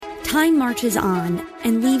Time marches on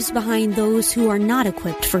and leaves behind those who are not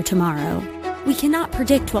equipped for tomorrow. We cannot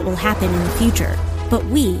predict what will happen in the future, but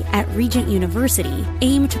we at Regent University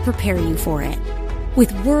aim to prepare you for it.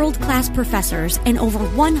 With world-class professors and over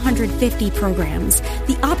 150 programs,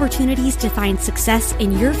 the opportunities to find success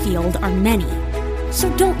in your field are many. So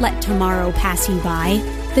don't let tomorrow pass you by.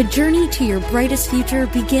 The journey to your brightest future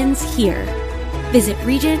begins here. Visit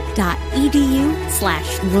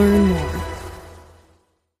regent.edu/learn more.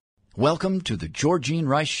 Welcome to the Georgene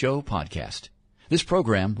Rice Show podcast. This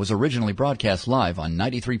program was originally broadcast live on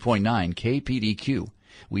 93.9 KPDQ.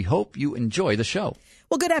 We hope you enjoy the show.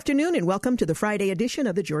 Well, good afternoon and welcome to the Friday edition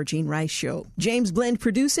of the Georgene Rice Show. James Blend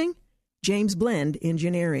producing, James Blend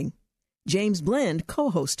engineering, James Blend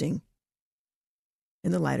co-hosting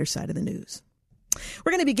in the lighter side of the news.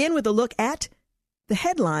 We're going to begin with a look at the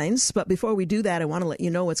headlines, but before we do that, I want to let you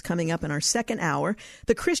know what's coming up in our second hour.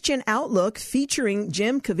 The Christian Outlook featuring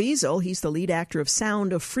Jim Caviezel. He's the lead actor of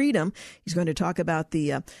Sound of Freedom. He's going to talk about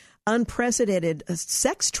the unprecedented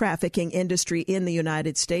sex trafficking industry in the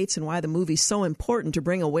United States and why the movie's so important to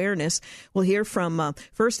bring awareness. We'll hear from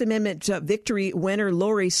First Amendment victory winner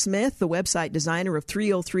Lori Smith, the website designer of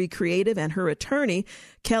 303 Creative, and her attorney,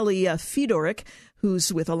 Kelly Fedoruk,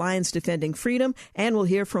 who's with Alliance Defending Freedom. And we'll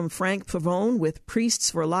hear from Frank Pavone with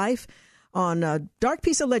Priests for Life on a dark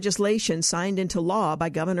piece of legislation signed into law by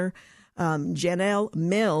Governor Janelle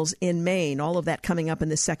Mills in Maine. All of that coming up in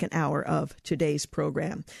the second hour of today's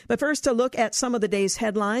program. But first, a look at some of the day's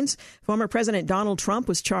headlines. Former President Donald Trump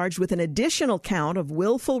was charged with an additional count of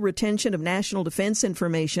willful retention of national defense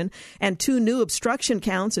information and 2 new obstruction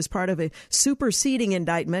counts as part of a superseding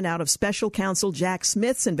indictment out of special counsel Jack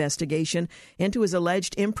Smith's investigation into his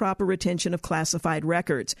alleged improper retention of classified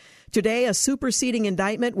records. Today, a superseding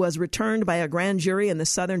indictment was returned by a grand jury in the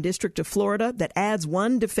Southern District of Florida that adds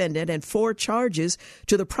 1 defendant and 4 charges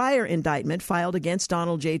to the prior indictment filed against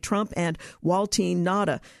Donald J. Trump and Waltine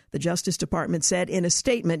Nada, the Justice Department said in a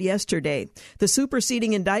statement yesterday. The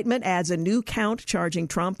superseding indictment adds a new count charging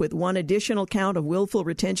Trump with 1 additional count of willful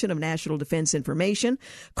retention of national defense information.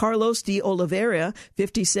 Carlos de Oliveira,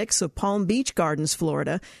 56, of Palm Beach Gardens,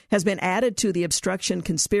 Florida, has been added to the obstruction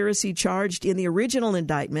conspiracy charged in the original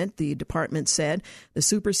indictment, the department said. The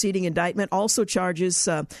superseding indictment also charges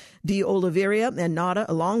de Oliveira and Nada,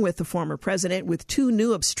 along with the former president, with 2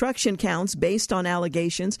 new obstruction counts based on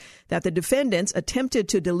allegations that the defendants attempted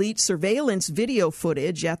to delete surveillance video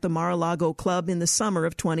footage at the Mar-a-Lago club in the summer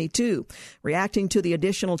of 22. Reacting to the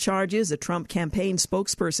additional charges, a Trump campaign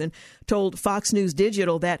spokesperson told Fox News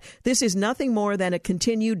Digital that this is nothing more than a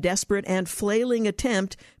continued desperate and flailing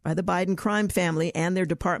attempt by the Biden crime family and their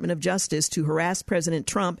Department of Justice to harass President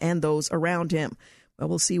Trump and those around him. Well,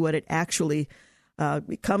 we'll see what it actually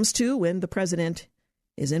comes to when the president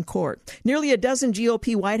is in court. Nearly a dozen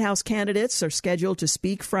GOP White House candidates are scheduled to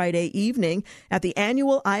speak Friday evening at the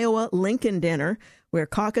annual Iowa Lincoln Dinner, where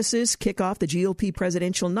caucuses kick off the GOP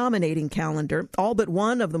presidential nominating calendar. All but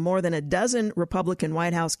one of the more than a dozen Republican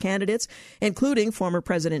White House candidates, including former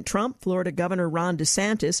President Trump, Florida Governor Ron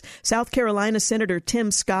DeSantis, South Carolina Senator Tim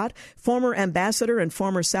Scott, former Ambassador and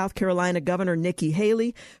former South Carolina Governor Nikki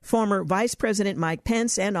Haley, former Vice President Mike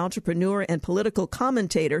Pence, and entrepreneur and political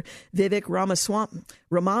commentator Vivek Ramaswamy.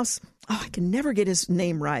 I can never get his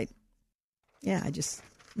name right.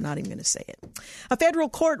 I'm not even going to say it. A federal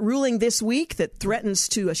court ruling this week that threatens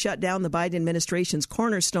to shut down the Biden administration's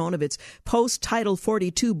cornerstone of its post-Title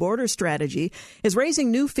 42 border strategy is raising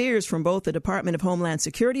new fears from both the Department of Homeland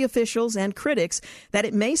Security officials and critics that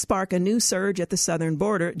it may spark a new surge at the southern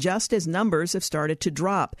border just as numbers have started to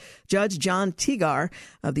drop. Judge John Tigar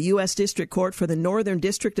of the U.S. District Court for the Northern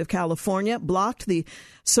District of California blocked the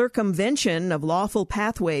circumvention of lawful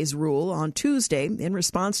pathways rule on Tuesday in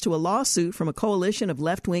response to a lawsuit from a coalition of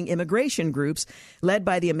left-wing immigration groups led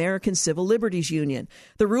by the American Civil Liberties Union.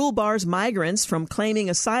 The rule bars migrants from claiming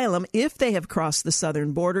asylum if they have crossed the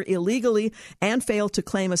southern border illegally and failed to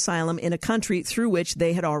claim asylum in a country through which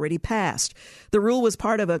they had already passed. The rule was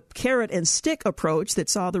part of a carrot and stick approach that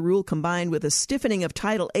saw the rule combined with a stiffening of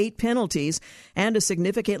Title VIII penalties and a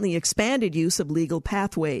significantly expanded use of legal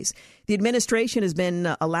pathways. The administration has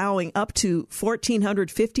been allowing up to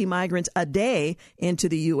 1,450 migrants a day into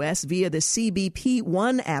the U.S. via the CBP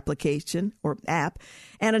One application or app,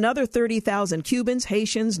 and another 30,000 Cubans,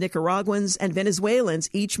 Haitians, Nicaraguans, and Venezuelans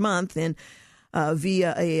each month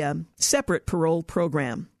via a separate parole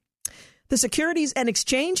program. The Securities and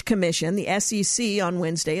Exchange Commission, the SEC, on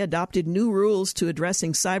Wednesday adopted new rules to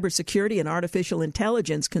addressing cybersecurity and artificial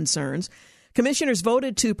intelligence concerns. Commissioners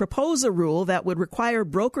voted to propose a rule that would require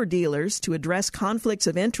broker-dealers to address conflicts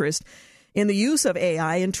of interest in the use of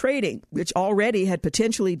AI in trading, which already had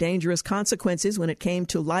potentially dangerous consequences when it came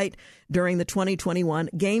to light during the 2021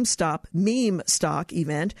 GameStop meme stock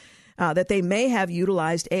event. That they may have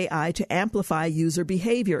utilized AI to amplify user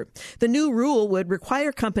behavior. The new rule would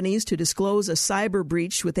require companies to disclose a cyber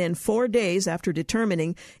breach within 4 days after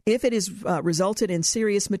determining if it has resulted in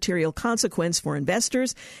serious material consequence for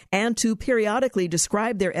investors, and to periodically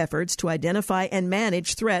describe their efforts to identify and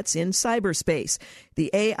manage threats in cyberspace. The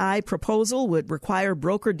AI proposal would require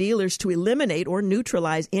broker-dealers to eliminate or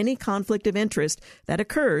neutralize any conflict of interest that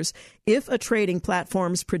occurs if a trading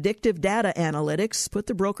platform's predictive data analytics put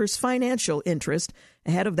the broker's financial interest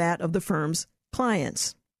ahead of that of the firm's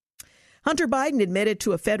clients. Hunter Biden admitted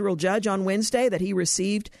to a federal judge on Wednesday that he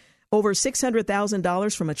received over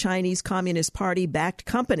 $600,000 from a Chinese Communist Party-backed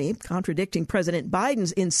company, contradicting President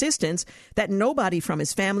Biden's insistence that nobody from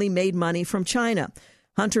his family made money from China.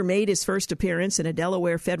 Hunter made his first appearance in a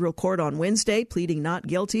Delaware federal court on Wednesday, pleading not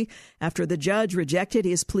guilty after the judge rejected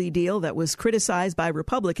his plea deal that was criticized by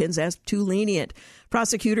Republicans as too lenient.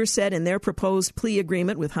 Prosecutors said in their proposed plea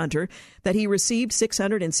agreement with Hunter that he received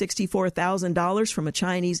 $664,000 from a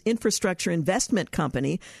Chinese infrastructure investment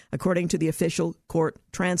company, according to the official court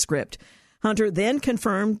transcript. Hunter then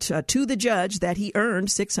confirmed to the judge that he earned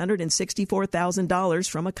 $664,000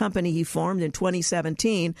 from a company he formed in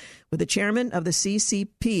 2017 with the chairman of the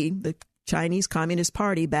CCP, the Chinese Communist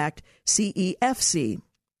Party-backed CEFC.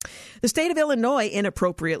 The state of Illinois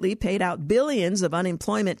inappropriately paid out billions of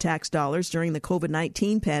unemployment tax dollars during the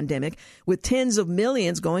COVID-19 pandemic, with tens of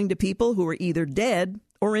millions going to people who were either dead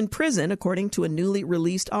or in prison, according to a newly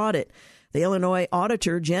released audit. The Illinois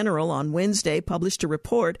Auditor General on Wednesday published a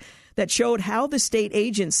report that showed how the state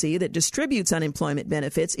agency that distributes unemployment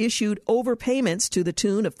benefits issued overpayments to the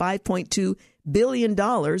tune of $5.2 billion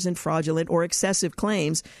in fraudulent or excessive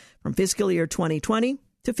claims from fiscal year 2020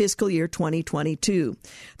 to fiscal year 2022.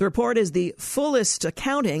 The report is the fullest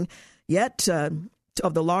accounting yet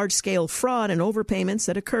of the large-scale fraud and overpayments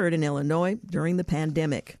that occurred in Illinois during the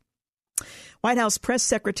pandemic. White House Press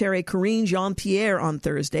Secretary Karine Jean-Pierre on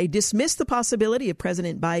Thursday dismissed the possibility of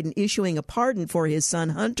President Biden issuing a pardon for his son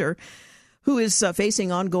Hunter, who is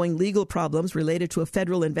facing ongoing legal problems related to a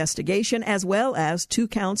federal investigation, as well as 2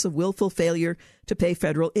 counts of willful failure to pay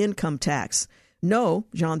federal income tax. No,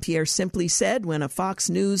 Jean-Pierre simply said when a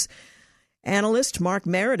Fox News analyst, Mark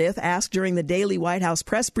Meredith, asked during the daily White House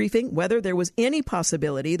press briefing whether there was any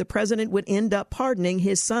possibility the president would end up pardoning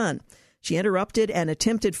his son. She interrupted an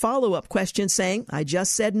attempted follow-up question saying, "I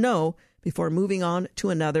just said no," before moving on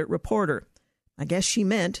to another reporter. I guess she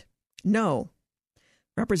meant no.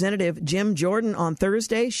 Representative Jim Jordan on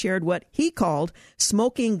Thursday shared what he called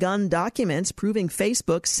smoking gun documents proving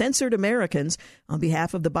Facebook censored Americans on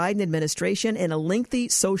behalf of the Biden administration in a lengthy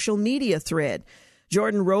social media thread.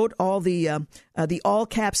 Jordan wrote the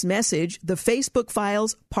all-caps message, "The Facebook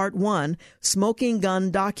Files, Part 1, Smoking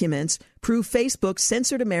Gun Documents, Prove Facebook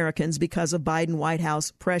Censored Americans Because of Biden White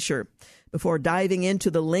House Pressure," before diving into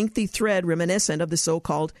the lengthy thread reminiscent of the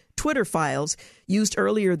so-called Twitter files used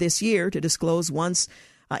earlier this year to disclose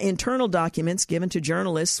internal documents given to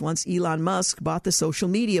journalists once Elon Musk bought the social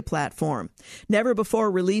media platform. Never before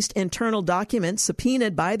released internal documents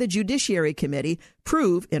subpoenaed by the Judiciary Committee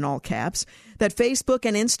prove, in all caps, that Facebook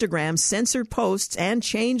and Instagram censored posts and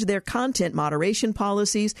changed their content moderation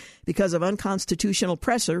policies because of unconstitutional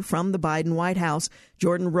pressure from the Biden White House,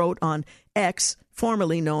 Jordan wrote on X,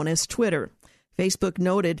 formerly known as Twitter. Facebook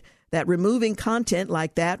noted that removing content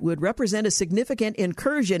like that would represent a significant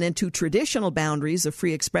incursion into traditional boundaries of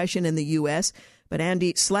free expression in the U.S., but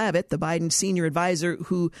Andy Slavitt, the Biden senior advisor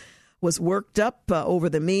who was worked up over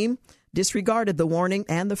the meme, disregarded the warning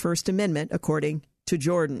and the First Amendment, according to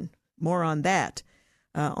Jordan. More on that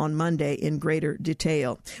on Monday in greater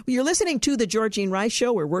detail. Well, you're listening to The Georgene Rice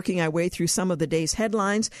Show. We're working our way through some of the day's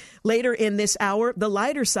headlines. Later in this hour, the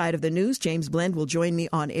lighter side of the news. James Blend will join me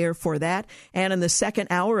on air for that. And in the second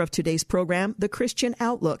hour of today's program, the Christian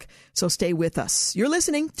Outlook. So stay with us. You're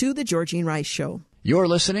listening to The Georgene Rice Show. You're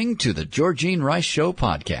listening to The Georgene Rice Show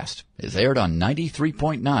podcast. It's aired on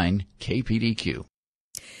 93.9 KPDQ.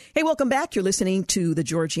 Hey, welcome back. You're listening to The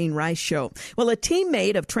Georgene Rice Show. Well, a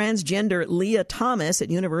teammate of transgender Leah Thomas at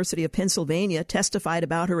University of Pennsylvania testified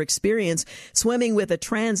about her experience swimming with a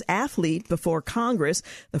trans athlete before Congress.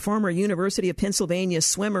 The former University of Pennsylvania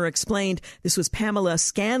swimmer explained, this was Pamela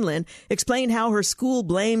Scanlon, explained how her school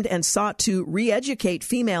blamed and sought to re-educate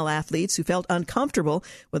female athletes who felt uncomfortable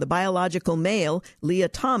with a biological male. Leah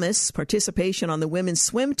Thomas' participation on the women's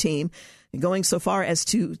swim team going so far as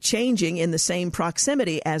to changing in the same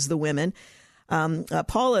proximity as the women.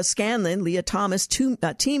 Paula Scanlon, Leah Thomas'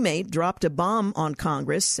 teammate, dropped a bomb on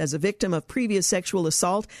Congress as a victim of previous sexual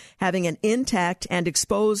assault. Having an intact and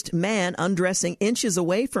exposed man undressing inches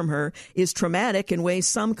away from her is traumatic in ways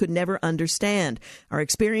some could never understand. Our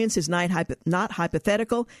experience is not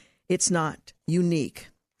hypothetical. It's not unique.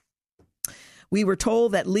 We were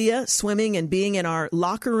told that Leah swimming and being in our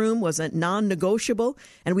locker room was a non-negotiable,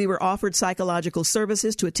 and we were offered psychological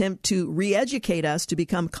services to attempt to re-educate us to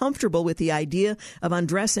become comfortable with the idea of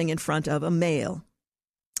undressing in front of a male.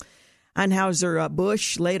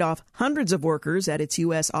 Anheuser-Busch laid off hundreds of workers at its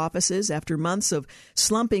U.S. offices after months of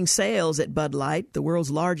slumping sales at Bud Light, the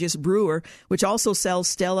world's largest brewer, which also sells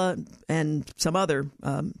Stella and some other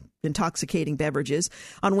intoxicating beverages.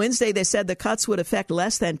 On Wednesday, they said the cuts would affect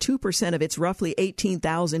less than 2% of its roughly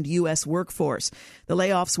 18,000 U.S. workforce. The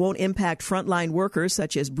layoffs won't impact frontline workers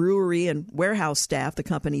such as brewery and warehouse staff, the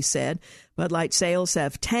company said. Bud Light sales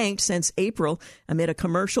have tanked since April amid a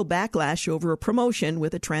commercial backlash over a promotion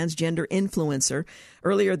with a transgender influencer.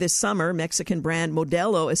 Earlier this summer, Mexican brand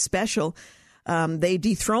Modelo Especial, they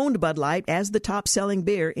dethroned Bud Light as the top-selling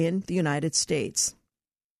beer in the United States.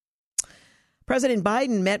 President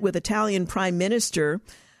Biden met with Italian Prime Minister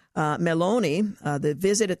Meloni. The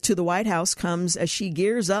visit to the White House comes as she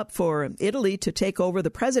gears up for Italy to take over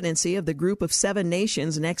the presidency of the Group of Seven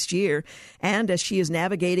Nations next year, and as she is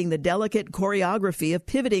navigating the delicate choreography of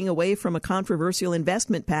pivoting away from a controversial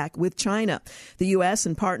investment pact with China. The U.S.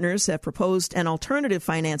 and partners have proposed an alternative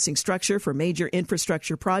financing structure for major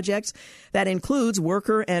infrastructure projects that includes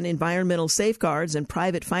worker and environmental safeguards and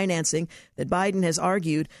private financing that Biden has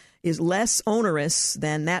argued is less onerous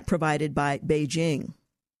than that provided by Beijing.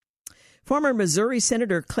 Former Missouri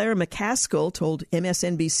Senator Claire McCaskill told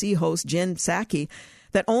MSNBC host Jen Psaki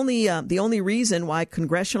that the only reason why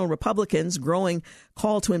congressional Republicans' growing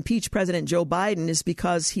call to impeach President Joe Biden is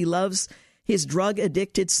because he loves his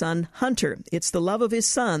drug-addicted son, Hunter. It's the love of his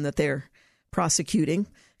son that they're prosecuting.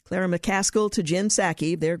 Claire McCaskill to Jen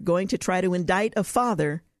Psaki, they're going to try to indict a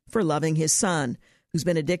father for loving his son, who's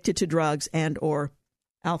been addicted to drugs and or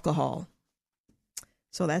alcohol.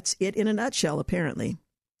 So that's it in a nutshell, apparently.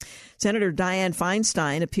 Senator Dianne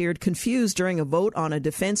Feinstein appeared confused during a vote on a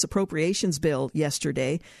defense appropriations bill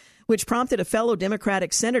yesterday, which prompted a fellow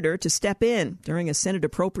Democratic senator to step in during a Senate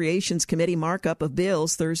Appropriations Committee markup of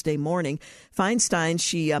bills Thursday morning. Feinstein,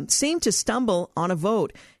 she seemed to stumble on a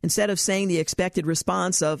vote. Instead of saying the expected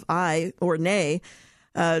response of aye or nay,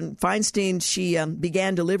 Feinstein, she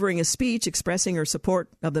began delivering a speech expressing her support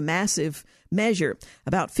of the massive measure.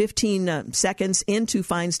 About 15 seconds into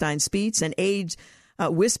Feinstein's speech, an aide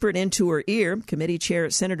whispered into her ear. Committee Chair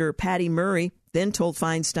Senator Patty Murray then told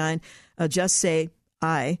Feinstein, just say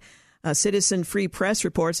aye. Citizen Free Press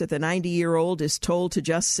reports that the 90-year-old is told to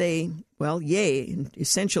just say, well, yay,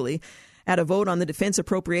 essentially. At a vote on the defense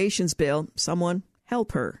appropriations bill, someone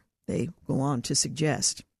help her, they go on to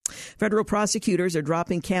suggest. Federal prosecutors are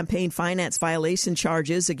dropping campaign finance violation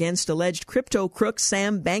charges against alleged crypto crook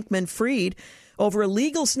Sam Bankman-Fried over a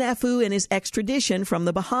legal snafu in his extradition from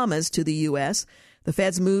the Bahamas to the U.S. The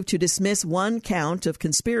feds moved to dismiss one count of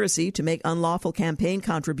conspiracy to make unlawful campaign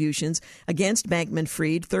contributions against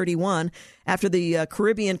Bankman-Fried, 31, after the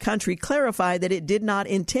Caribbean country clarified that it did not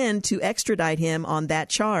intend to extradite him on that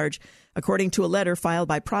charge, according to a letter filed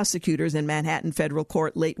by prosecutors in Manhattan federal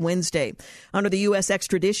court late Wednesday. Under the U.S.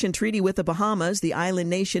 extradition treaty with the Bahamas, the island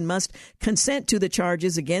nation must consent to the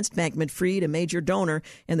charges against Bankman-Fried, a major donor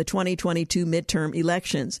in the 2022 midterm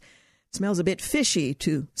elections. It smells a bit fishy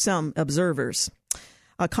to some observers.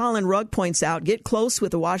 Colin Rugg points out, get close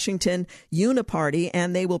with the Washington Uniparty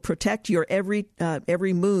and they will protect your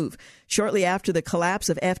every move. Shortly after the collapse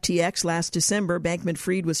of FTX last December,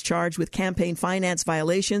 Bankman-Fried was charged with campaign finance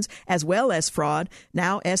violations as well as fraud.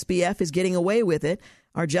 Now SBF is getting away with it.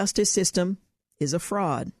 Our justice system is a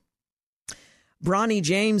fraud. Bronny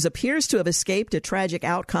James appears to have escaped a tragic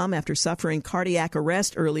outcome after suffering cardiac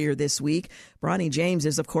arrest earlier this week. Bronny James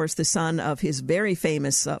is, of course, the son of his very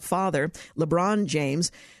famous father, LeBron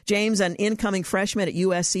James. James, an incoming freshman at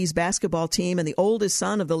USC's basketball team and the oldest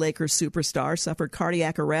son of the Lakers superstar, suffered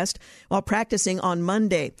cardiac arrest while practicing on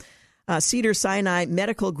Monday. Cedars-Sinai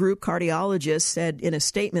Medical Group cardiologist said in a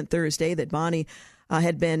statement Thursday that Bronny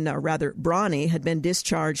had been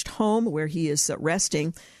discharged home where he is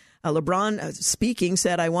resting. LeBron, speaking,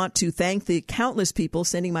 said, I want to thank the countless people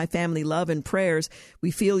sending my family love and prayers.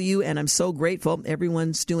 We feel you, and I'm so grateful.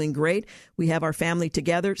 Everyone's doing great. We have our family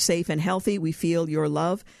together, safe and healthy. We feel your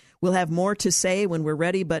love. We'll have more to say when we're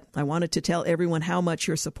ready, but I wanted to tell everyone how much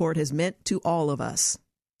your support has meant to all of us.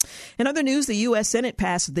 In other news, the U.S. Senate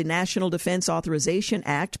passed the National Defense Authorization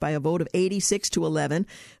Act by a vote of 86-11.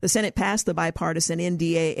 The Senate passed the bipartisan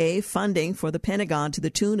NDAA funding for the Pentagon to the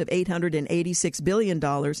tune of $886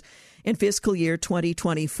 billion in fiscal year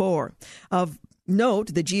 2024. Of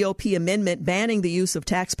note, the GOP amendment banning the use of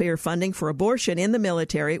taxpayer funding for abortion in the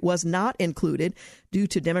military was not included due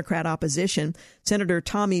to Democrat opposition. Senator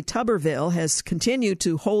Tommy Tuberville has continued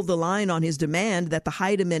to hold the line on his demand that the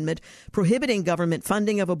Hyde Amendment prohibiting government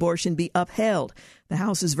funding of abortion be upheld. The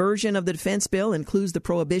House's version of the defense bill includes the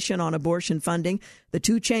prohibition on abortion funding. The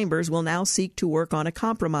two chambers will now seek to work on a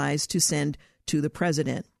compromise to send to the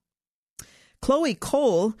president. Chloe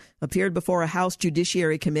Cole appeared before a House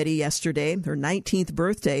Judiciary Committee yesterday, her 19th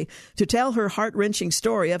birthday, to tell her heart-wrenching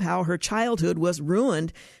story of how her childhood was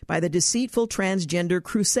ruined by the deceitful transgender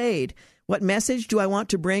crusade. What message do I want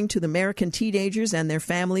to bring to the American teenagers and their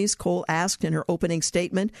families? Cole asked in her opening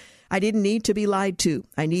statement. I didn't need to be lied to.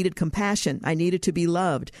 I needed compassion. I needed to be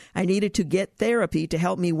loved. I needed to get therapy to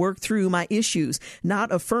help me work through my issues, not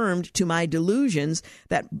affirmed to my delusions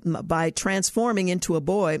that by transforming into a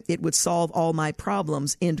boy, it would solve all my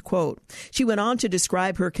problems, end quote. She went on to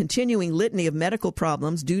describe her continuing litany of medical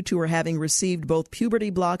problems due to her having received both puberty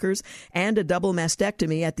blockers and a double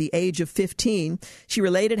mastectomy at the age of 15. She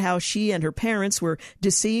related how she and her parents were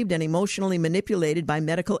deceived and emotionally manipulated by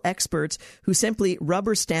medical experts who simply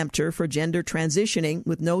rubber-stamped her for gender transitioning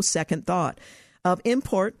with no second thought. Of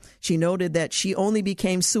import, she noted that she only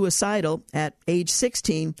became suicidal at age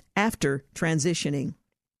 16 after transitioning.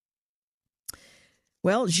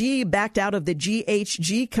 Well, Xi backed out of the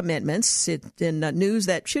GHG commitments in news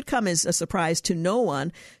that should come as a surprise to no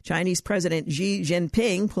one. Chinese President Xi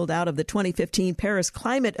Jinping pulled out of the 2015 Paris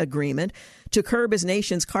Climate Agreement to curb his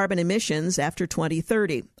nation's carbon emissions after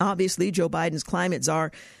 2030. Obviously, Joe Biden's climate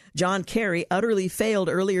czar John Kerry utterly failed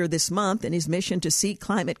earlier this month in his mission to seek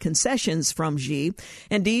climate concessions from Xi.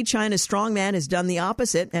 Indeed, China's strongman has done the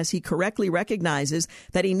opposite, as he correctly recognizes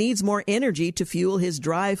that he needs more energy to fuel his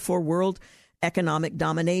drive for world economic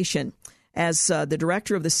domination. As the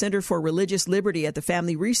director of the Center for Religious Liberty at the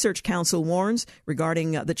Family Research Council warns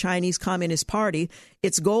regarding the Chinese Communist Party,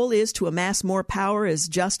 its goal is to amass more power as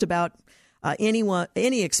just about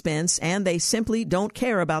any expense, and they simply don't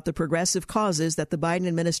care about the progressive causes that the Biden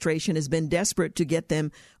administration has been desperate to get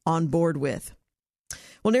them on board with.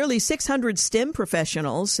 Well, nearly 600 STEM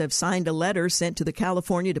professionals have signed a letter sent to the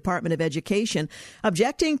California Department of Education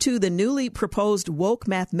objecting to the newly proposed woke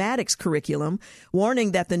mathematics curriculum,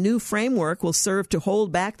 warning that the new framework will serve to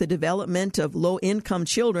hold back the development of low-income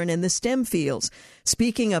children in the STEM fields.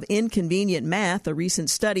 Speaking of inconvenient math, a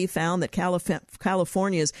recent study found that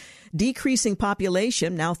California's decreasing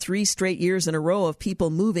population, now 3 straight years in a row of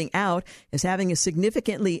people moving out, is having a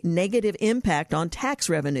significantly negative impact on tax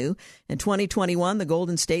revenue. In 2021, the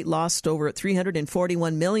Golden State lost over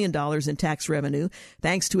 $341 million in tax revenue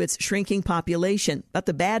thanks to its shrinking population. But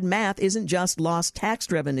the bad math isn't just lost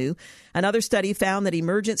tax revenue. Another study found that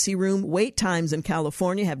emergency room wait times in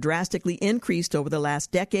California have drastically increased over the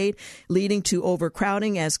last decade, leading to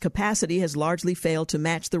overcrowding as capacity has largely failed to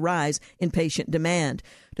match the rise in patient demand.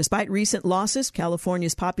 Despite recent losses,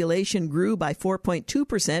 California's population grew by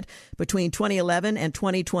 4.2% between 2011 and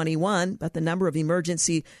 2021, but the number of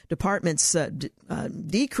emergency departments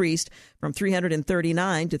decreased from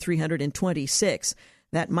 339 to 326.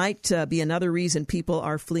 That might be another reason people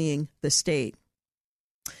are fleeing the state.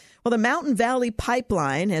 Well, the Mountain Valley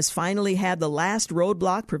Pipeline has finally had the last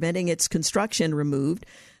roadblock preventing its construction removed.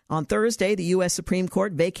 On Thursday, the U.S. Supreme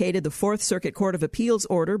Court vacated the Fourth Circuit Court of Appeals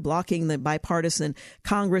order blocking the bipartisan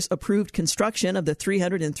Congress-approved construction of the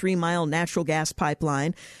 303-mile natural gas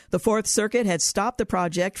pipeline. The Fourth Circuit had stopped the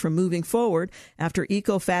project from moving forward after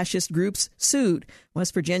eco-fascist groups sued.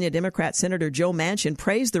 West Virginia Democrat Senator Joe Manchin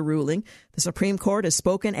praised the ruling. The Supreme Court has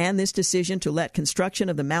spoken, and this decision to let construction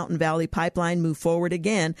of the Mountain Valley Pipeline move forward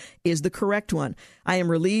again is the correct one. I am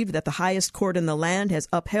relieved that the highest court in the land has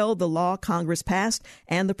upheld the law Congress passed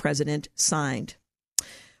and the president signed.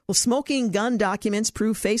 Well, smoking gun documents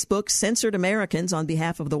prove Facebook censored Americans on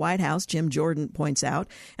behalf of the White House, Jim Jordan points out.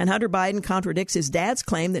 And Hunter Biden contradicts his dad's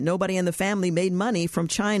claim that nobody in the family made money from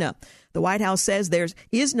China. The White House says there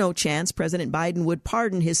is no chance President Biden would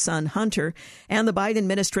pardon his son Hunter, and the Biden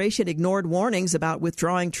administration ignored warnings about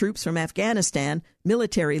withdrawing troops from Afghanistan,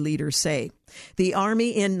 military leaders say. The army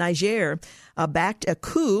in Niger backed a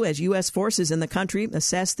coup as U.S. forces in the country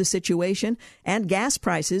assessed the situation, and gas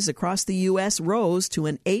prices across the U.S. rose to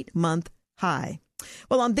an 8-month high.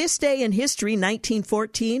 Well, on this day in history,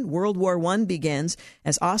 1914, World War I begins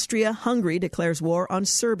as Austria-Hungary declares war on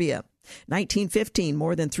Serbia. 1915,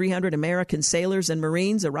 more than 300 American sailors and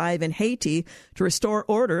Marines arrive in Haiti to restore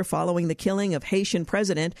order following the killing of Haitian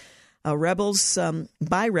president by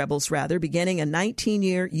rebels, beginning a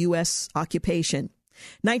 19-year U.S. occupation.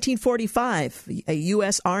 1945, a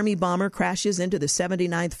U.S. Army bomber crashes into the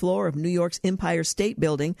 79th floor of New York's Empire State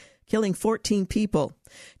Building, killing 14 people.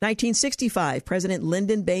 1965, President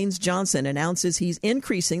Lyndon Baines Johnson announces he's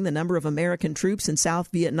increasing the number of American troops in South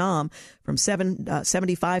Vietnam from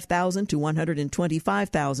 75,000 to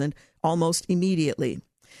 125,000 almost immediately.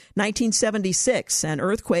 1976, an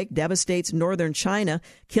earthquake devastates northern China,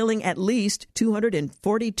 killing at least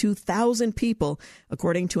 242,000 people,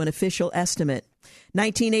 according to an official estimate.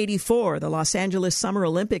 1984, the Los Angeles Summer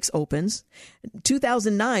Olympics opens.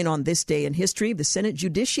 2009, on this day in history, the Senate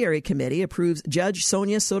Judiciary Committee approves Judge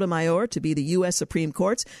Sonia Sotomayor to be the U.S. Supreme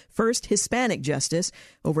Court's first Hispanic justice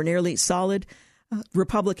over nearly solid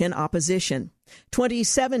Republican opposition.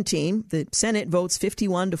 2017, the Senate votes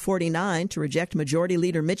 51-49 to reject Majority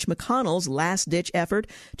Leader Mitch McConnell's last-ditch effort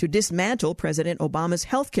to dismantle President Obama's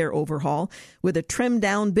health care overhaul with a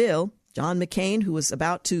trimmed-down bill. John McCain, who was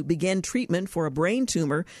about to begin treatment for a brain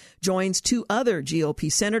tumor, joins two other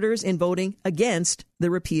GOP senators in voting against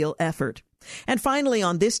the repeal effort. And finally,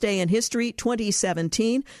 on this day in history,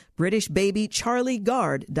 2017, British baby Charlie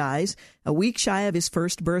Gard dies a week shy of his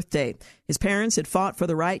first birthday. His parents had fought for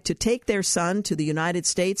the right to take their son to the United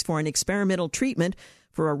States for an experimental treatment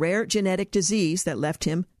for a rare genetic disease that left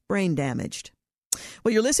him brain damaged.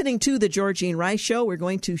 Well, you're listening to The Georgene Rice Show. We're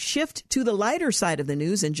going to shift to the lighter side of the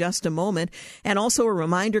news in just a moment. And also a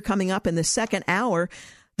reminder coming up in the second hour,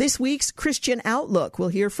 this week's Christian Outlook. We'll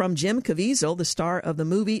hear from Jim Caviezel, the star of the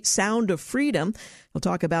movie Sound of Freedom. We'll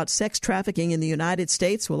talk about sex trafficking in the United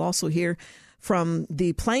States. We'll also hear from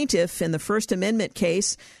the plaintiff in the First Amendment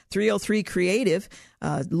case, 303 Creative,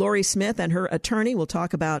 Lori Smith, and her attorney. We'll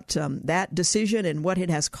talk about that decision and what it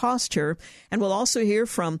has cost her. And we'll also hear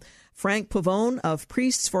from Frank Pavone of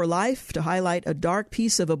Priests for Life to highlight a dark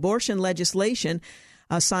piece of abortion legislation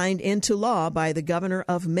signed into law by the governor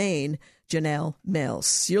of Maine, Janelle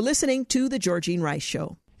Mills. You're listening to The Georgene Rice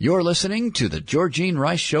Show. You're listening to The Georgene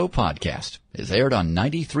Rice Show podcast. It's aired on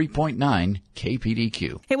 93.9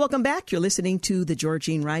 KPDQ. Hey, welcome back. You're listening to The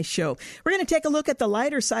Georgene Rice Show. We're going to take a look at the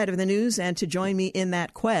lighter side of the news, and to join me in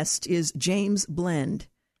that quest is James Blend.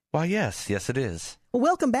 Why, yes, it is. Well,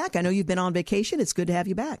 welcome back. I know you've been on vacation. It's good to have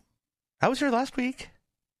you back. I was here last week.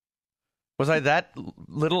 Was I that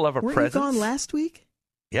little of a presence? Were you gone last week?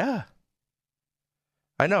 Yeah.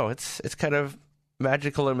 I know. It's kind of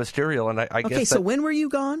magical and mysterious, and I guess. Okay, so when were you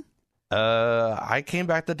gone? I came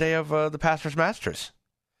back the day of the Pastor's Masters.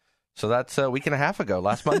 So that's a week and a half ago,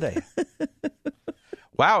 last Monday.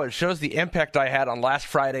 Wow, it shows the impact I had on last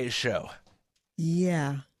Friday's show.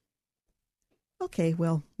 Yeah. Okay,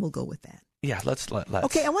 well, we'll go with that. Yeah, let's.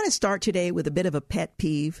 Okay, I want to start today with a bit of a pet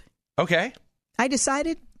peeve. Okay. I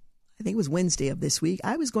decided, I think it was Wednesday of this week,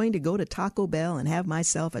 I was going to go to Taco Bell and have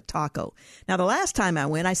myself a taco. Now, the last time I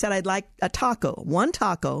went, I said I'd like a taco, one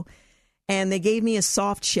taco, and they gave me a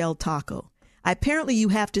soft shell taco. Apparently, you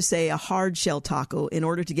have to say a hard shell taco in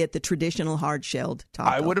order to get the traditional hard shelled taco.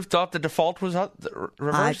 I would have thought the default was the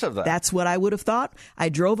reverse of that. That's what I would have thought. I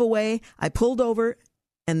drove away, I pulled over,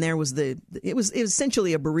 and there was it was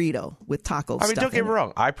essentially a burrito with taco stuff. I mean, don't get me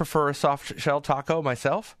wrong. I prefer a soft shell taco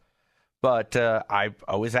myself, but I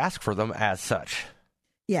always ask for them as such.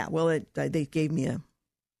 Yeah, well, they gave me a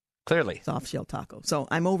clearly soft shell taco. So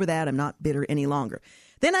I'm over that. I'm not bitter any longer.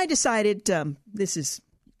 Then I decided, this is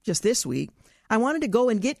just this week, I wanted to go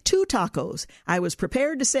and get 2 tacos. I was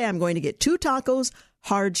prepared to say I'm going to get 2 tacos,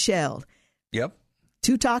 hard shelled. Yep.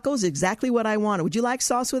 2 tacos, exactly what I wanted. Would you like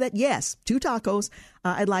sauce with it? Yes, 2 tacos.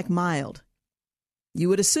 I'd like mild. You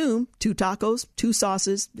would assume 2 tacos, 2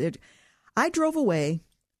 sauces. I drove away,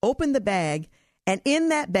 opened the bag, and in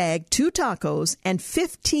that bag, 2 tacos and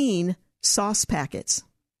 15 sauce packets.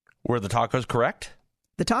 Were the tacos correct?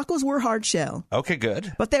 The tacos were hard shell. Okay,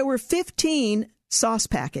 good. But there were 15 sauce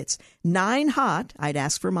packets, 9 hot, I'd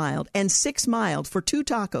ask for mild, and 6 mild for 2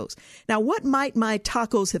 tacos. Now, what might my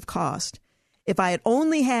tacos have cost if I had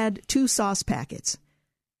only had 2 sauce packets?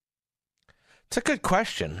 It's a good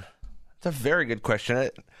question. It's a very good question.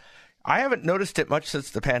 I haven't noticed it much since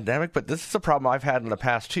the pandemic, but this is a problem I've had in the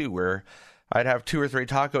past, too, where I'd have 2 or 3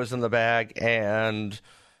 tacos in the bag and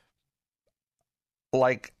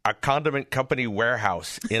like a condiment company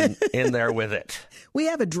warehouse in there with it. We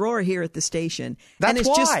have a drawer here at the station, and it's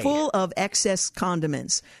just full of excess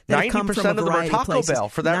condiments that have come from a 90% of them are variety of Taco places. Bell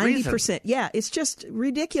for that 90%, reason. Yeah, it's just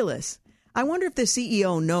ridiculous. I wonder if the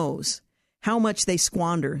CEO knows how much they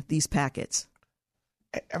squander these packets.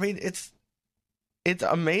 I mean, it's it's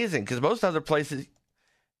amazing because most other places,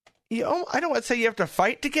 I don't want to say you have to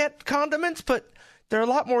fight to get condiments, but they're a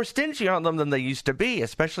lot more stingy on them than they used to be,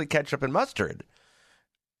 especially ketchup and mustard.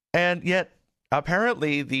 And yet,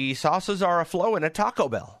 apparently, the sauces are aflow at Taco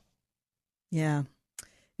Bell. Yeah.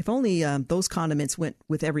 If only those condiments went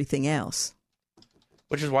with everything else.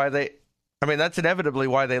 Which is why that's inevitably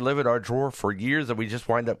why they live in our drawer for years, and we just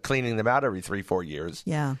wind up cleaning them out every 3-4 years.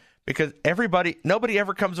 Yeah. Because nobody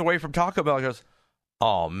ever comes away from Taco Bell and goes,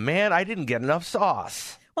 oh, man, I didn't get enough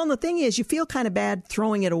sauce. Well, and the thing is, you feel kind of bad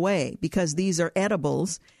throwing it away because these are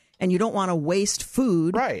edibles and you don't want to waste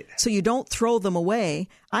food. Right. So you don't throw them away.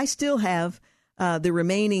 I still have the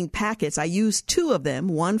remaining packets. I used 2 of them,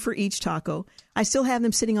 1 for each taco. I still have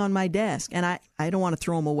them sitting on my desk, and I don't want to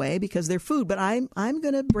throw them away because they're food, but I'm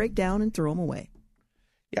going to break down and throw them away.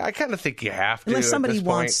 Yeah, I kind of think you have to. Unless somebody at this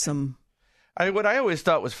point. wants some. What I always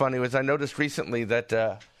thought was funny was I noticed recently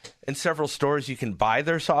that in several stores you can buy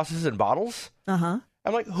their sauces in bottles. Uh-huh.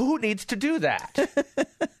 I'm like, who needs to do that?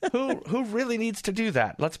 Who really needs to do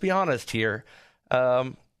that? Let's be honest here.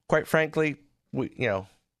 Quite frankly, we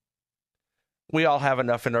all have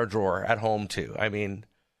enough in our drawer at home too. I mean,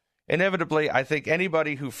 inevitably, I think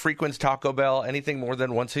anybody who frequents Taco Bell anything more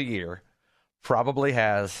than once a year probably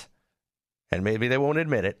has, and maybe they won't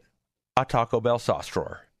admit it, a Taco Bell sauce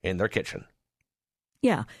drawer in their kitchen.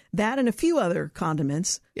 Yeah, that and a few other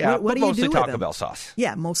condiments. Yeah, what do you do with Taco them? Bell sauce.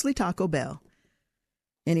 Yeah, mostly Taco Bell.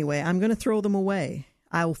 Anyway, I'm going to throw them away.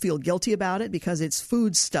 I will feel guilty about it because it's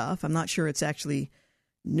food stuff. I'm not sure it's actually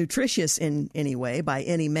nutritious in any way by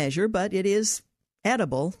any measure, but it is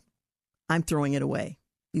edible. I'm throwing it away.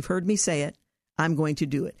 You've heard me say it. I'm going to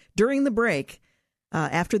do it. During the break,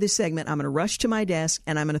 after this segment, I'm going to rush to my desk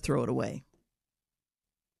and I'm going to throw it away.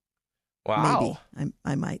 Wow. Maybe.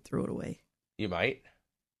 I might throw it away. You might.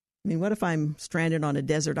 I mean, what if I'm stranded on a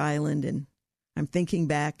desert island and I'm thinking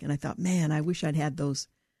back and I thought, man, I wish I'd had those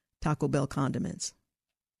Taco Bell condiments.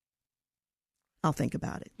 I'll think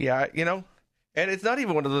about it. Yeah, and it's not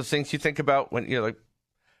even one of those things you think about when you're like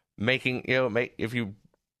making, if you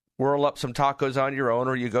whirl up some tacos on your own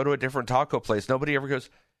or you go to a different taco place, nobody ever goes,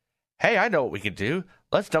 hey, I know what we could do.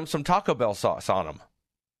 Let's dump some Taco Bell sauce on them.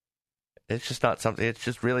 It's just not something, it's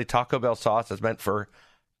just really Taco Bell sauce that's meant for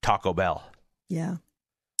Taco Bell. Yeah.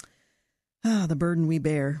 The burden we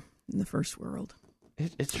bear in the first world.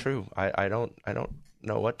 It's true. I don't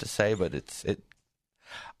know what to say, but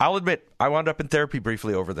I'll admit, I wound up in therapy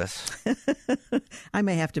briefly over this. I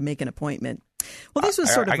may have to make an appointment. Well, this was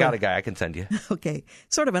I got a guy I can send you. Okay.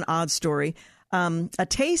 Sort of an odd story. A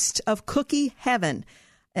taste of cookie heaven.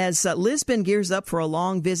 As Lisbon gears up for a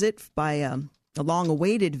long-awaited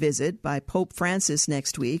visit by Pope Francis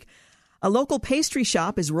next week, a local pastry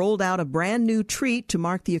shop has rolled out a brand new treat to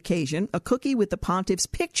mark the occasion, a cookie with the pontiff's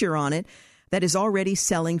picture on it that is already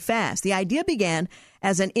selling fast. The idea began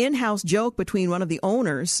as an in-house joke between one of the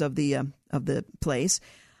owners of the place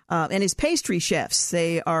and his pastry chefs.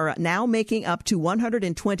 They are now making up to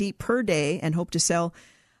 120 per day and hope to sell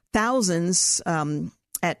thousands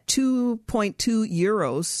at 2.2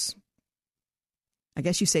 euros. I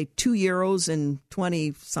guess you say 2 euros and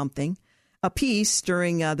 20 something a piece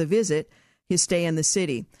during the visit, his stay in the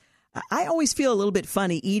city. I always feel a little bit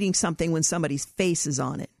funny eating something when somebody's face is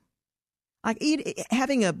on it. Like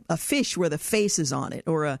having a fish where the face is on it,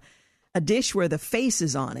 or a dish where the face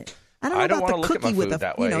is on it. I don't know about the cookie with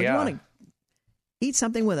a, you want to eat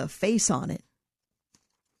something with a face on it.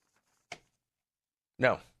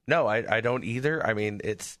 No, I don't either. I mean,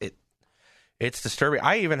 it's disturbing.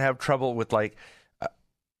 I even have trouble with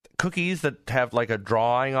cookies that have like a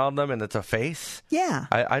drawing on them and it's a face. Yeah.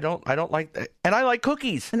 I don't like that. And I like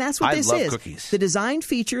cookies. And that's what this is. I love cookies. The design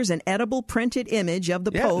features an edible printed image of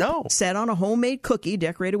the Pope set on a homemade cookie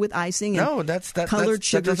decorated with icing and colored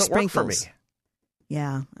sugar sprinkles. That doesn't work for me.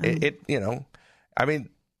 Yeah. I mean,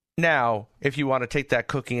 now if you want to take that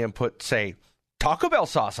cookie and put, say, Taco Bell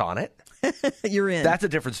sauce on it, you're in. That's a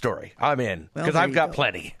different story. I'm in because I've got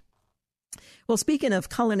plenty. Well, speaking of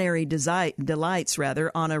culinary delights,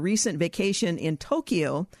 on a recent vacation in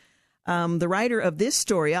Tokyo, the writer of this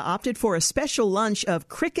story opted for a special lunch of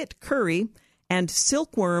cricket curry and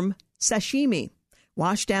silkworm sashimi,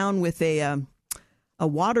 washed down with a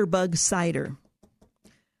water bug cider.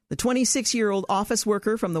 The 26-year-old office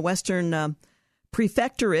worker from the Western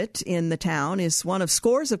Prefectorate in the town is one of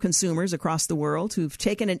scores of consumers across the world who've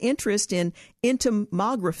taken an interest in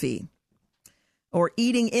entomography, or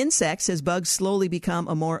eating insects as bugs slowly become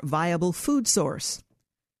a more viable food source.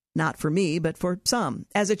 Not for me, but for some.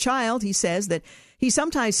 As a child, he says that he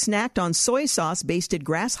sometimes snacked on soy sauce-basted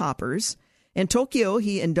grasshoppers. In Tokyo,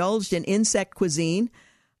 he indulged in insect cuisine,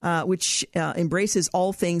 which embraces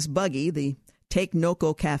all things buggy, the Take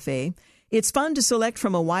Noko Cafe. It's fun to select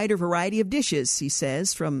from a wider variety of dishes, he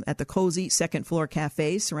says, from at the cozy second-floor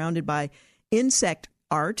cafe surrounded by insect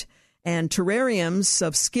art and terrariums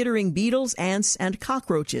of skittering beetles, ants, and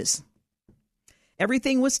cockroaches.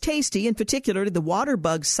 Everything was tasty. In particular, the water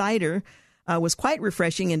bug cider was quite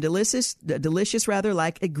refreshing and delicious,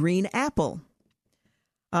 like a green apple.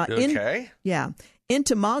 Okay.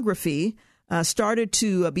 Entomography started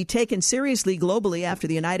to be taken seriously globally after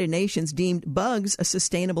the United Nations deemed bugs a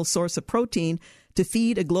sustainable source of protein to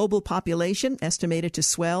feed a global population estimated to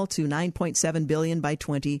swell to 9.7 billion by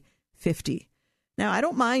 2050. Now, I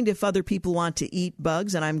don't mind if other people want to eat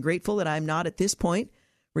bugs, and I'm grateful that I'm not at this point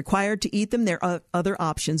required to eat them. There are other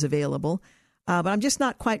options available, but I'm just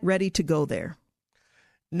not quite ready to go there.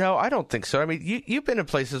 No, I don't think so. I mean, you've been in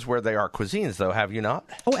places where they are cuisines, though, have you not?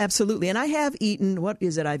 Oh, absolutely. And I have eaten,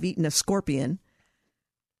 I've eaten a scorpion.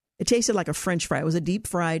 It tasted like a French fry. It was a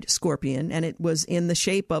deep-fried scorpion, and it was in the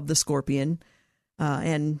shape of the scorpion.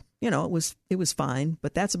 And, it was fine,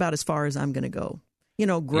 but that's about as far as I'm going to go.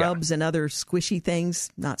 Grubs and other squishy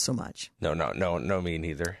things, not so much. No, me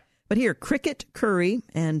neither. But here, cricket curry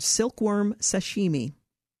and silkworm sashimi,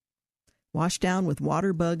 washed down with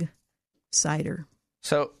water bug cider.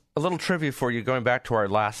 So, a little trivia for you, going back to our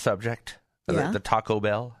last subject, the Taco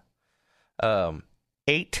Bell.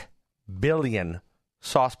 8 billion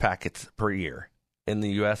sauce packets per year in the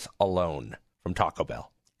U.S. alone from Taco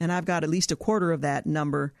Bell. And I've got at least a quarter of that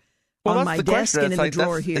number on my desk and in the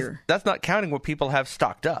drawer here. That's not counting what people have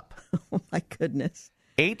stocked up. Oh, my goodness.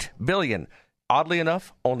 8 billion. Oddly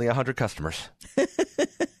enough, only 100 customers.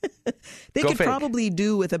 They could probably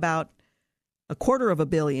do with about a quarter of a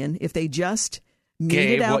billion if they just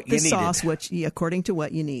meted out the sauce according to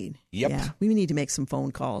what you need. Yep. Yeah, we need to make some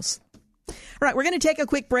phone calls. All right, we're going to take a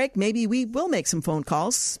quick break. Maybe we will make some phone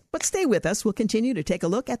calls, but stay with us. We'll continue to take a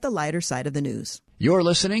look at the lighter side of the news. You're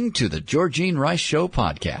listening to the Georgene Rice Show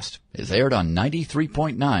podcast. It's aired on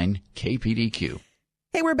 93.9 KPDQ.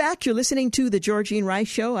 Hey, we're back. You're listening to the Georgene Rice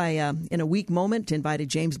Show. I, in a weak moment, invited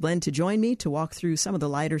James Blend to join me to walk through some of the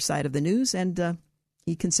lighter side of the news, and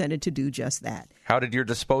he consented to do just that. How did your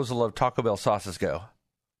disposal of Taco Bell sauces go?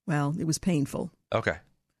 Well, it was painful. Okay.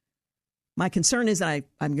 My concern is that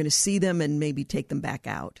I'm going to see them and maybe take them back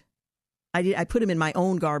out. I put them in my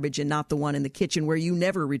own garbage and not the one in the kitchen where you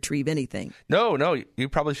never retrieve anything. No, you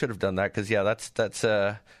probably should have done that because, that's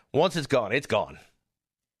once it's gone, it's gone.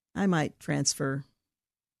 I might transfer.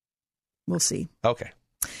 We'll see. Okay.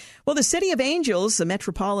 Well, the City of Angels, a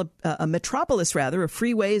metropolis of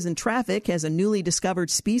freeways and traffic, has a newly discovered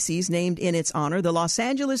species named in its honor, the Los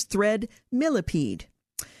Angeles thread millipede.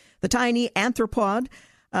 The tiny arthropod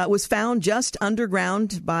was found just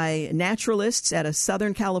underground by naturalists at a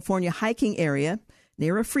Southern California hiking area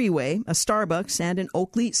near a freeway, a Starbucks, and an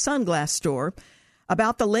Oakley sunglass store,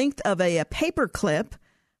 about the length of a paper clip,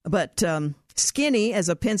 but skinny as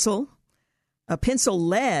a pencil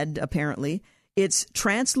lead, apparently. It's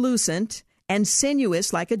translucent and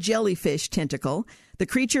sinuous like a jellyfish tentacle. The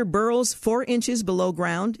creature burrows 4 inches below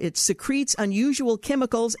ground. It secretes unusual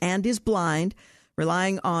chemicals and is blind,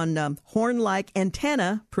 relying on horn-like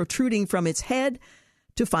antenna protruding from its head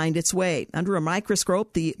to find its way. Under a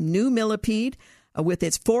microscope, the new millipede, with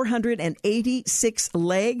its 486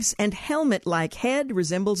 legs and helmet-like head,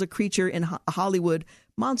 resembles a creature in a Hollywood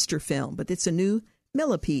monster film, but it's a new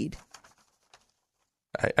millipede.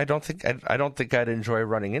 I don't think I'd enjoy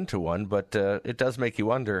running into one, but it does make you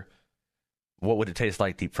wonder, what would it taste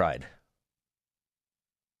like deep fried?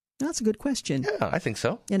 That's a good question. Yeah, I think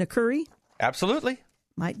so. In a curry? Absolutely.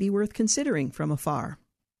 Might be worth considering from afar.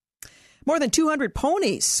 More than 200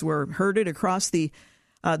 ponies were herded across the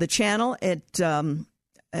channel at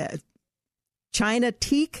China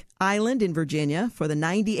Teak Island in Virginia for the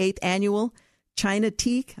 98th annual China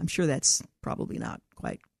Teak. I'm sure that's probably not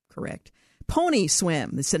quite correct. Pony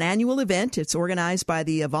Swim. It's an annual event. It's organized by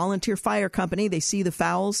the Volunteer Fire Company. They see the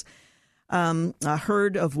fowls, a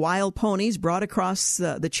herd of wild ponies brought across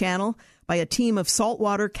the channel by a team of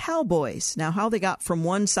saltwater cowboys. Now, how they got from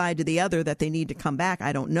one side to the other that they need to come back,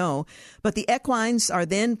 I don't know. But the equines are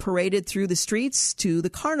then paraded through the streets to the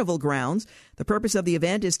carnival grounds. The purpose of the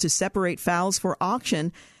event is to separate fowls for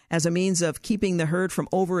auction as a means of keeping the herd from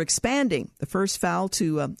overexpanding. The first fowl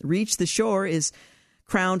to reach the shore is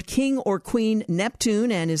crowned King or Queen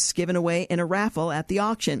Neptune and is given away in a raffle at the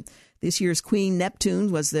auction. This year's Queen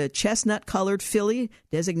Neptune was the chestnut-colored filly,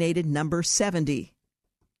 designated number 70.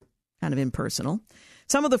 Kind of impersonal.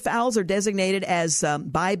 Some of the fowls are designated as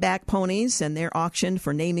buyback ponies, and they're auctioned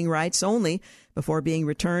for naming rights only before being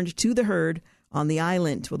returned to the herd on the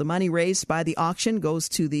island. Well, the money raised by the auction goes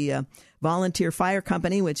to the Volunteer Fire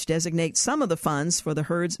Company, which designates some of the funds for the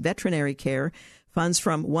herd's veterinary care. Funds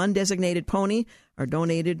from one designated pony are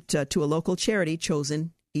donated to a local charity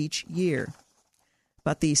chosen each year.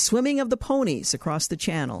 But the swimming of the ponies across the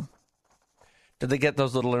channel. Did they get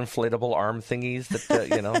those little inflatable arm thingies?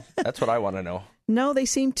 That that's what I want to know. No, they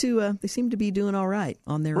seem to be doing all right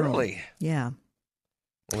on their own. Really? Yeah.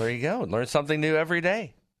 Well, there you go. Learn something new every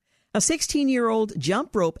day. A 16-year-old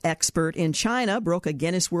jump rope expert in China broke a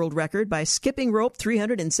Guinness World Record by skipping rope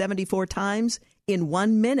 374 times in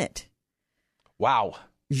 1 minute. Wow.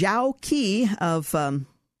 Zhao Qi of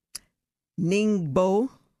Ningbo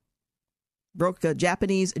broke a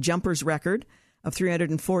Japanese jumper's record of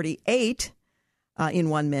 348 in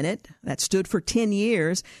 1 minute. That stood for 10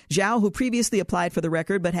 years. Zhao, who previously applied for the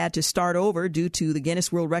record but had to start over due to the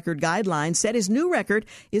Guinness World Record guidelines, said his new record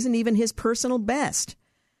isn't even his personal best.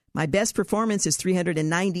 My best performance is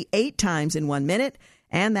 398 times in 1 minute,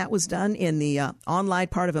 and that was done in the online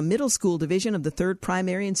part of a middle school division of the 3rd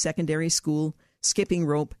Primary and Secondary School Skipping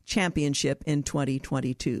Rope Championship in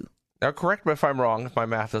 2022. Now, correct me if I'm wrong, if my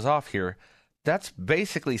math is off here. That's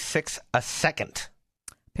basically 6 a second.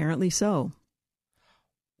 Apparently so.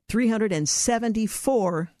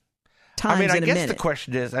 374 times in a minute. I guess the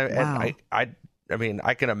question is, wow.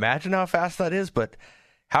 I can imagine how fast that is, but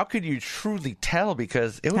how could you truly tell?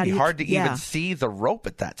 Because it would be hard to even see the rope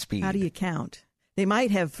at that speed. How do you count? They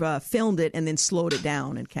might have filmed it and then slowed it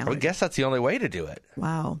down and counted. I guess that's the only way to do it.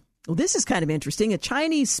 Wow. Well, this is kind of interesting. A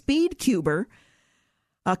Chinese speed cuber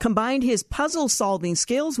combined his puzzle-solving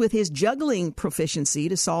skills with his juggling proficiency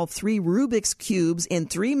to solve 3 Rubik's Cubes in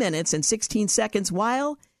 3 minutes and 16 seconds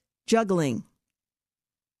while juggling.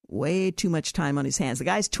 Way too much time on his hands. The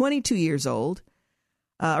guy's 22 years old.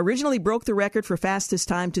 Originally broke the record for fastest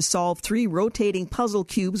time to solve 3 rotating puzzle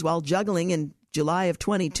cubes while juggling in July of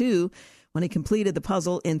 22 when he completed the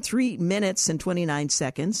puzzle in 3 minutes and 29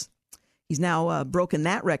 seconds. He's now broken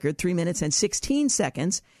that record, 3 minutes and 16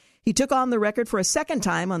 seconds. He took on the record for a second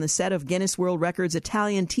time on the set of Guinness World Records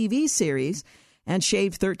Italian TV series and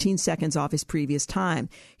shaved 13 seconds off his previous time.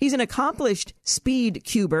 He's an accomplished speed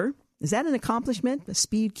cuber. Is that an accomplishment? A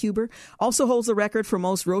speed cuber? Also holds the record for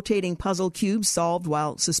most rotating puzzle cubes solved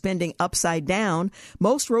while suspending upside down.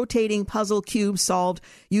 Most rotating puzzle cubes solved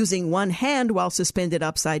using one hand while suspended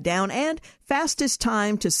upside down. And fastest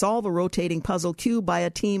time to solve a rotating puzzle cube by a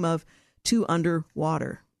team of 2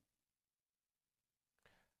 underwater.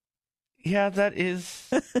 Yeah, that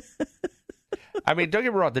is... don't get me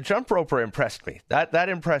wrong. The jump roper impressed me. That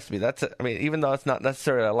impressed me. Even though it's not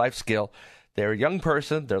necessarily a life skill, they're a young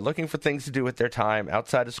person. They're looking for things to do with their time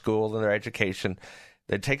outside of school and their education.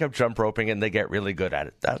 They take up jump roping and they get really good at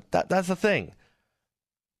it. That's the thing.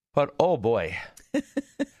 But, oh, boy.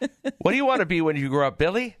 What do you want to be when you grow up,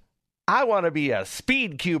 Billy? I want to be a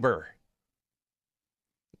speed cuber.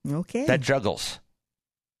 Okay. That juggles.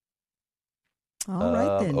 All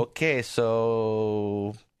right, then. Okay,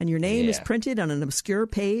 so... And your name is printed on an obscure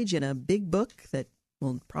page in a big book that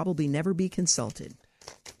will probably never be consulted.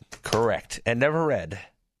 Correct. And never read.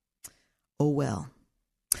 Oh, well.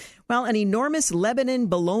 Well, an enormous Lebanon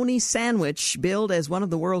bologna sandwich, billed as one of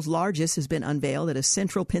the world's largest, has been unveiled at a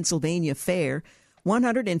central Pennsylvania fair.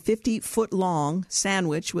 150-foot-long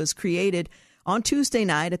sandwich was created on Tuesday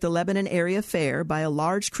night at the Lebanon Area Fair by a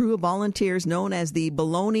large crew of volunteers known as the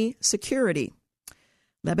Bologna Security.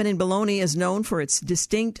 Lebanon bologna is known for its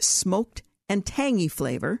distinct smoked and tangy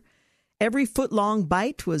flavor. Every foot-long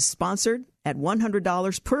bite was sponsored at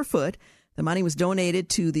 $100 per foot. The money was donated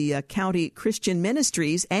to the county Christian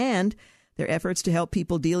ministries and their efforts to help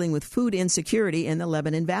people dealing with food insecurity in the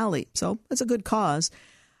Lebanon Valley. So it's a good cause.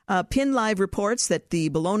 PinLive reports that the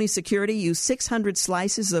Bologna Security used 600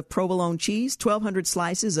 slices of provolone cheese, 1,200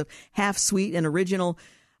 slices of half-sweet and original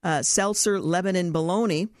seltzer Lebanon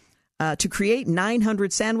bologna to create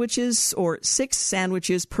 900 sandwiches or 6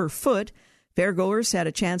 sandwiches per foot. Fairgoers had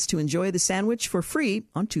a chance to enjoy the sandwich for free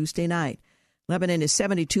on Tuesday night. Lebanon is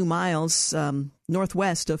 72 miles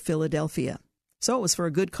northwest of Philadelphia. So it was for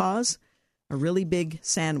a good cause, a really big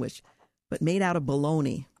sandwich, but made out of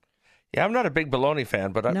bologna. Yeah, I'm not a big bologna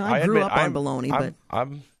fan, but I grew up on bologna. But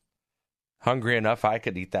I'm hungry enough I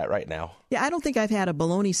could eat that right now. Yeah, I don't think I've had a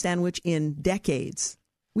bologna sandwich in decades.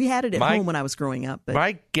 We had it at home when I was growing up. But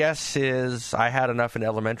my guess is I had enough in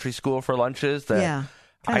elementary school for lunches that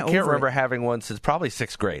I can't remember having one since probably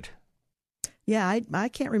 6th grade. Yeah, I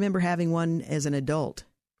can't remember having one as an adult.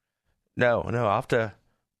 No, I'll have to.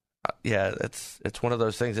 Yeah, it's one of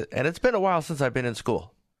those things, and it's been a while since I've been in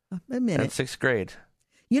school. A minute. In 6th grade.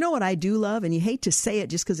 You know what I do love, and you hate to say it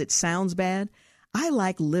just because it sounds bad? I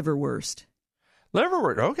like liverwurst.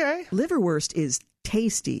 Liverwurst, okay. Liverwurst is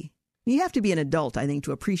tasty. You have to be an adult, I think,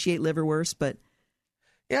 to appreciate liverwurst, but...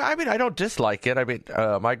 Yeah, I mean, I don't dislike it. I mean,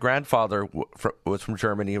 my grandfather was from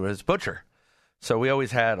Germany. He was a butcher. So we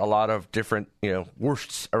always had a lot of different,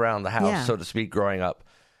 wursts around the house, so to speak, growing up.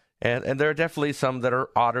 And there are definitely some that are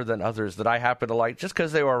odder than others that I happen to like just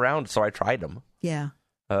because they were around, so I tried them. Yeah.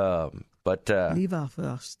 But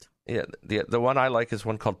Leberwurst. Yeah, the one I like is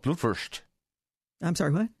one called Blutwurst. I'm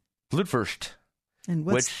sorry, what? Blutwurst. And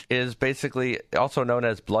which is basically also known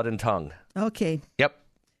as blood and tongue. Okay. Yep.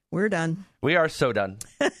 We're done. We are so done.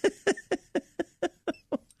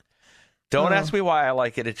 Don't ask me why I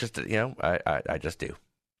like it. It's just, I just do.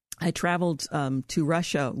 I traveled to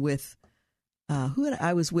Russia with,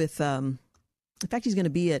 I was with, in fact, he's going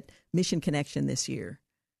to be at Mission Connection this year.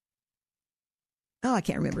 Oh, I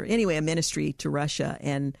can't remember. Anyway, a ministry to Russia.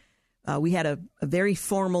 And we had a very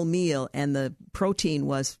formal meal, and the protein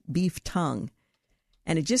was beef tongue.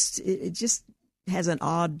 And it just has an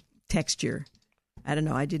odd texture. I don't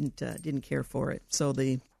know. I didn't care for it. So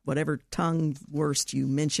whatever tongue wurst you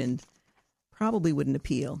mentioned probably wouldn't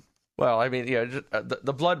appeal. Well, I mean,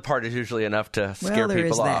 the blood part is usually enough to scare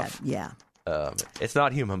people off. Yeah. It's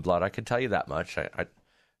not human blood. I can tell you that much.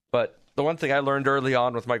 But the one thing I learned early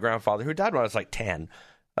on with my grandfather, who died when I was like 10,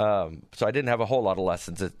 so I didn't have a whole lot of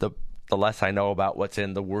lessons. The less I know about what's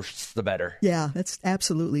in the wursts, the better. Yeah, that's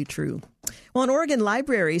absolutely true. Well, an Oregon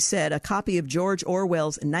library said a copy of George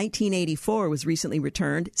Orwell's 1984 was recently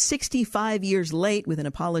returned 65 years late with an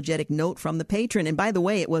apologetic note from the patron. And by the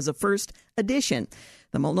way, it was a first edition.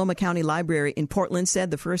 The Multnomah County Library in Portland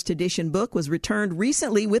said the first edition book was returned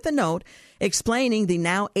recently with a note explaining the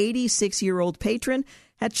now 86-year-old patron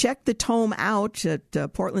had checked the tome out at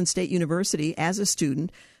Portland State University as a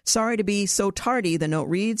student. Sorry to be so tardy, the note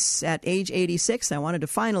reads. At age 86, I wanted to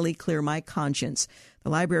finally clear my conscience. The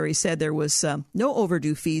library said there was no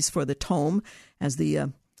overdue fees for the tome, as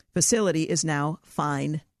the facility is now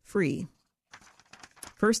fine-free.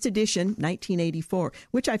 First edition, 1984,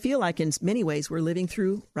 which I feel like in many ways we're living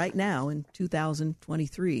through right now in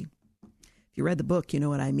 2023. If you read the book, you know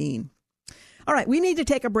what I mean. All right, we need to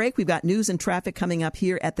take a break. We've got news and traffic coming up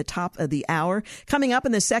here at the top of the hour. Coming up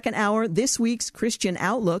in the second hour, this week's Christian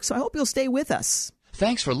Outlook, so I hope you'll stay with us.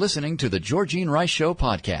 Thanks for listening to the Georgene Rice Show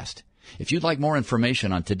podcast. If you'd like more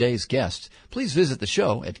information on today's guests, please visit the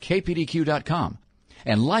show at kpdq.com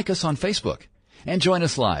and like us on Facebook. And join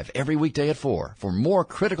us live every weekday at 4 for more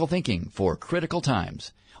critical thinking for critical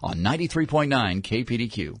times on 93.9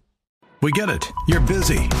 KPDQ. We get it. You're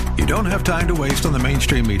busy. You don't have time to waste on the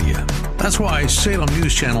mainstream media. That's why Salem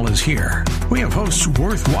News Channel is here. We have hosts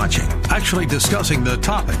worth watching, actually discussing the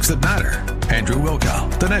topics that matter. Andrew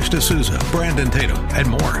Wilkow, Dinesh D'Souza, Brandon Tatum, and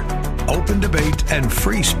more. Open debate and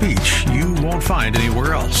free speech you won't find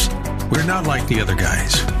anywhere else. We're not like the other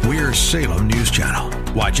guys. We're Salem News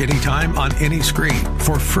Channel. Watch anytime on any screen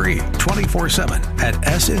for free 24/7 at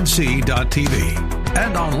snc.tv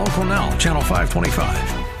and on Local Now, Channel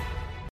 525.